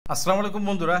আসসালামু আলাইকুম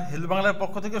বন্ধুরা, হেলথ বাংলার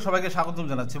পক্ষ থেকে সবাইকে স্বাগতম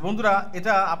জানাচ্ছি। বন্ধুরা,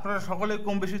 এটা আপনারা সকলে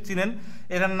কম বেশি চিনেন।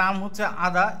 এটার নাম হচ্ছে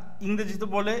আদা, ইংরেজিতে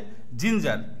বলে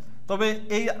জিঞ্জার। তবে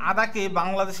এই আদাকে,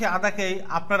 বাংলাদেশি আদাকে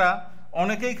আপনারা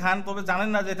অনেকেই খান, তবে জানেন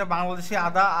না যে এটা বাংলাদেশি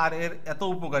আদা আর এর এত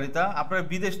উপকারিতা। আপনারা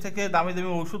বিদেশ থেকে দামি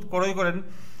দামি ওষুধ ক্রয় করেন,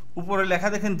 উপরে লেখা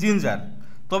দেখেন জিঞ্জার,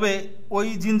 তবে ওই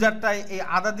জিঞ্জারটাই এই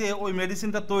আদা দিয়ে ওই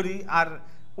মেডিসিনটা তৈরি, আর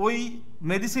ওই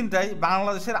মেডিসিনটাই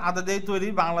বাংলাদেশের আদা দিয়েই তৈরি।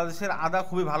 বাংলাদেশের আদা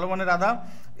খুবই ভালো মানের আদা।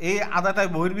 এই আদাটাই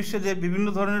বহির্বিশ্বে যে বিভিন্ন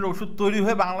ধরনের ওষুধ তৈরি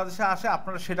হয়ে বাংলাদেশে আসে,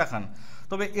 আপনারা সেটা খান।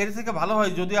 তবে এর থেকে ভালো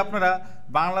হয় যদি আপনারা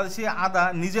বাংলাদেশি আদা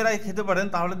নিজেরাই খেতে পারেন,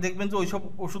 তাহলে দেখবেন যে ওইসব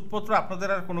ওষুধপত্র আপনাদের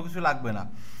আর কোনো কিছু লাগবে না।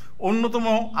 অন্যতম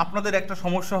আপনাদের একটা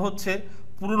সমস্যা হচ্ছে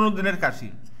পুরনো দিনের কাশি।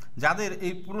 যাদের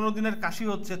এই পুরনো দিনের কাশি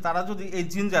হচ্ছে, তারা যদি এই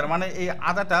জিঞ্জার মানে এই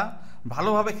আদাটা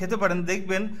ভালোভাবে খেতে পারেন,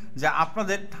 দেখবেন যে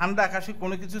আপনাদের ঠান্ডা কাশি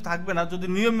কোনো কিছু থাকবে না। যদি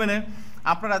নিয়ম মেনে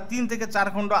আপনারা 3 থেকে 4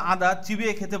 খণ্ড আদা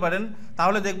চিবিয়ে খেতে পারেন,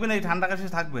 তাহলে দেখবেন এই ঠান্ডা কাশি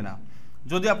থাকবে না,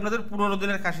 যদি আপনাদের পুরনো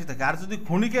দিনের কাশি থাকে। আর যদি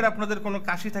ক্ষণিকের আপনাদের কোনো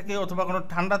কাশি থাকে অথবা কোনো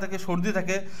ঠান্ডা থাকে, সর্দি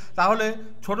থাকে, তাহলে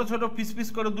ছোট ছোট পিস পিস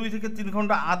করে 2 থেকে 3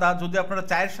 খণ্ড আদা যদি আপনারা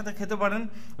চায়ের সাথে খেতে পারেন,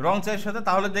 রং চায়ের সাথে,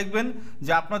 তাহলে দেখবেন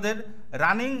যে আপনাদের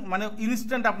রানিং মানে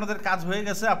ইনস্ট্যান্ট আপনাদের কাজ হয়ে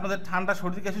গেছে, আপনাদের ঠান্ডা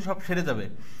সর্দি কাশি সব সেরে যাবে।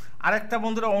 আরেকটা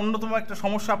বন্ধুরা, অন্যতম একটা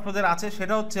সমস্যা আপনাদের আছে,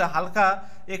 সেটা হচ্ছে হালকা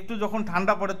একটু যখন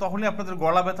ঠান্ডা পড়ে তখনই আপনাদের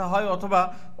গলা ব্যথা হয়, অথবা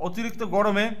অতিরিক্ত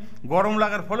গরমে গরম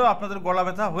লাগার ফলেও আপনাদের গলা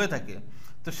ব্যথা হয়ে থাকে।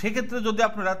 তো সেক্ষেত্রে যদি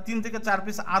আপনারা 3 থেকে 4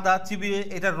 পিস আদা চিবিয়ে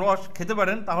এটার রস খেতে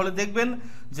পারেন, তাহলে দেখবেন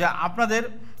যে আপনাদের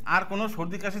আর কোনো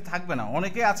সর্দি কাশি থাকবে না।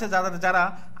 অনেকে আছে যারা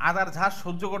আদার ঝাঁজ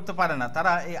সহ্য করতে পারে না,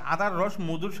 তারা এই আদার রস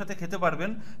মধুর সাথে খেতে পারবেন,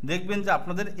 দেখবেন যে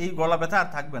আপনাদের এই গলা ব্যথা আর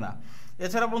থাকবে না।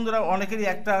 এছাড়া বন্ধুরা, অনেকেরই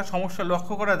একটা সমস্যা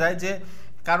লক্ষ্য করা যায় যে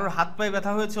কারোর হাত পায়ে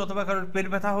ব্যথা হয়েছে অথবা কারোর পেট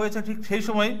ব্যথা হয়েছে, ঠিক সেই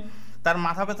সময় তার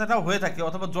মাথা ব্যথাটাও হয়ে থাকে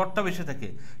অথবা জ্বরটা বেশি থাকে।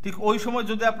 ঠিক ওই সময়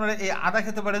যদি আপনারা এই আদা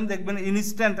খেতে পারেন, দেখবেন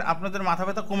ইনস্ট্যান্ট আপনাদের মাথা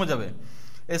ব্যথা কমে যাবে।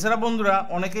 এছাড়া বন্ধুরা,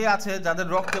 অনেকেই আছে যাদের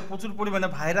রক্তে প্রচুর পরিমাণে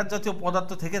ভাইরাস জাতীয়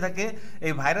পদার্থ থেকে থাকে।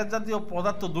 এই ভাইরাস জাতীয়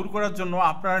পদার্থ দূর করার জন্য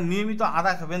আপনারা নিয়মিত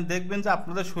আদা খাবেন, দেখবেন যে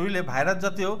আপনাদের শরীরে ভাইরাস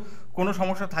জাতীয় কোনো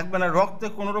সমস্যা থাকবে না, রক্তে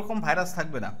কোনো রকম ভাইরাস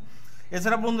থাকবে না।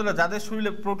 এছাড়া বন্ধুরা, যাদের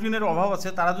শরীরে প্রোটিনের অভাব আছে,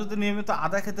 তারা যদি নিয়মিত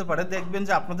আদা খেতে পারে, দেখবেন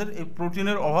যে আপনাদের এই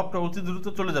প্রোটিনের অভাবটা অতি দ্রুত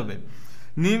চলে যাবে।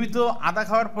 নিয়মিত আদা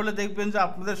খাওয়ার ফলে দেখবেন যে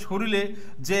আপনাদের শরীরে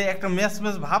যে একটা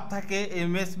ম্যাচ ভাব থাকে, এই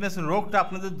ম্যাচ রোগটা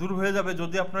আপনাদের দূর হয়ে যাবে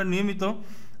যদি আপনারা নিয়মিত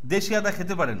দেশি আদা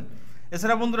খেতে পারেন।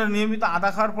 এছাড়া বন্ধুরা, নিয়মিত আদা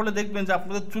খাওয়ার ফলে দেখবেন যে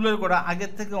আপনাদের চুলের গোড়া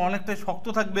আগের থেকে অনেকটাই শক্ত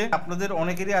থাকবে। আপনাদের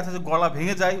অনেকেরই আছে যে গলা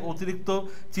ভেঙে যায়, অতিরিক্ত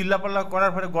চিল্লাপাল্লা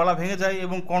করার ফলে গলা ভেঙে যায়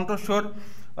এবং কণ্ঠস্বর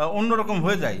অন্যরকম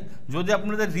হয়ে যায়। যদি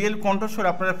আপনাদের রিয়েল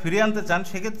কণ্ঠস্বর আপনারা ফিরিয়ে আনতে চান,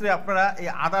 সেক্ষেত্রে আপনারা এই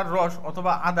আদার রস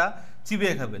অথবা আদা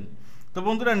চিবিয়ে খাবেন। তো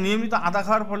বন্ধুরা, নিয়মিত আদা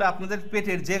খাওয়ার ফলে আপনাদের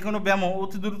পেটের যে কোনো ব্যায়াম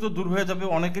অতি দ্রুত দূর হয়ে যাবে।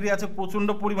 অনেকেরই আছে প্রচণ্ড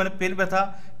পরিমাণে পেট ব্যথা,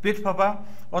 পেট ফাঁপা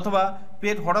অথবা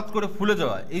পেট হঠাৎ করে ফুলে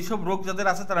যাওয়া, এইসব রোগ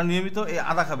যাদের আছে তারা নিয়মিত এই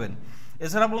আদা খাবেন।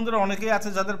 এছাড়া বন্ধুরা, অনেকেই আছে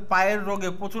যাদের পায়ের রোগে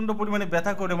প্রচণ্ড পরিমাণে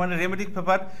ব্যথা করে, মানে রেমেটিক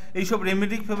ফিভার, এইসব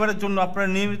রেমেটিক ফিভারের জন্য আপনারা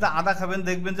নিয়মিত আদা খাবেন,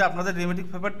 দেখবেন যে আপনাদের রেমেটিক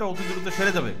ফিভারটা অতি দ্রুত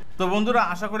সেরে যাবে। তো বন্ধুরা,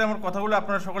 আশা করি আমার কথাগুলো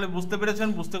আপনারা সকলে বুঝতে পেরেছেন।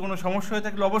 বুঝতে কোনো সমস্যা হয়ে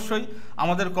থাকলে অবশ্যই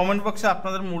আমাদের কমেন্ট বক্সে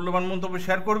আপনাদের মূল্যবান মন্তব্য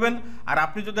শেয়ার করবেন। আর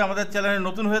আপনি যদি আমাদের চ্যানেলে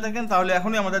নতুন হয়ে থাকেন, তাহলে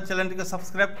এখনই আমাদের চ্যানেলটিকে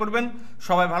সাবস্ক্রাইব করবেন।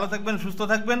 সবাই ভালো থাকবেন, সুস্থ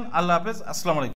থাকবেন। আল্লাহ হাফেজ, আসসালামু আলাইকুম।